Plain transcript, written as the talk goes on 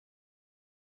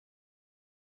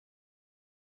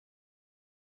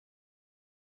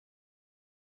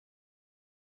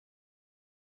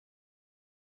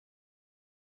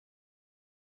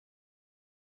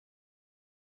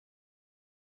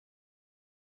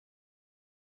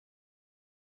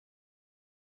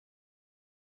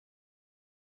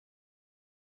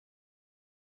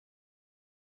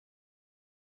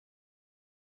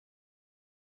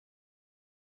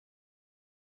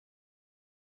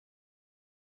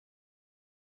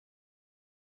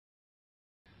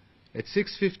At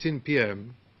 6:15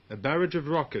 p.m., a barrage of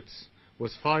rockets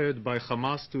was fired by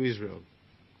Hamas to Israel.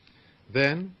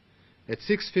 Then, at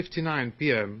 6:59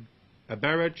 p.m., a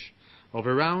barrage of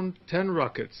around 10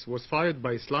 rockets was fired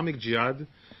by Islamic Jihad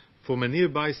from a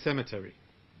nearby cemetery.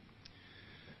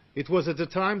 It was at the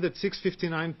time that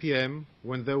 6:59 p.m.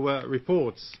 when there were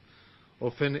reports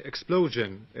of an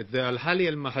explosion at the Al-Ahli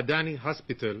al-Mahadani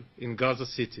hospital in Gaza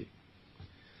City.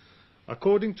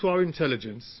 According to our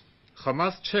intelligence,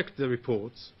 Hamas checked the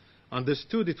reports,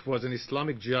 understood it was an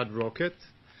Islamic Jihad rocket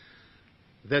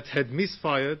that had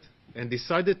misfired, and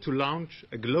decided to launch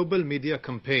a global media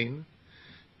campaign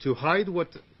to hide what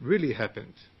really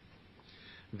happened.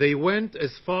 They went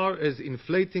as far as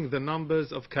inflating the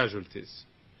numbers of casualties.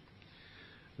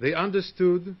 They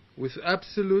understood with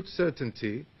absolute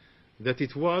certainty that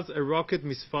it was a rocket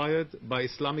misfired by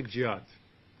Islamic Jihad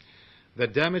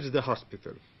that damaged the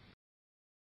hospital.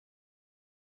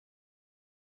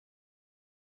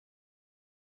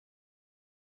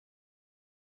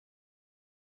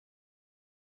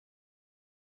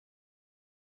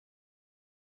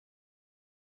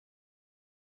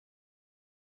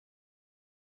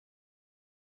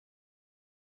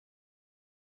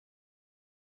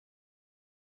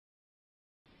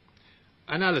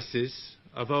 Analysis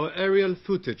of our aerial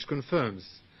footage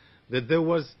confirms that there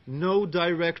was no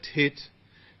direct hit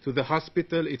to the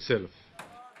hospital itself.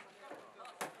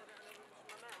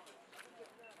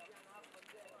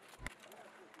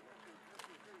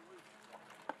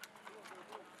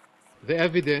 The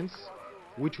evidence,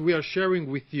 which we are sharing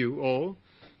with you all,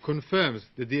 confirms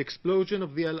that the explosion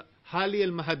of the Al-Ahli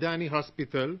al-Mahadani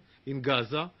hospital in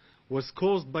Gaza was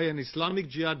caused by an Islamic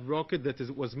Jihad rocket that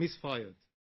was misfired.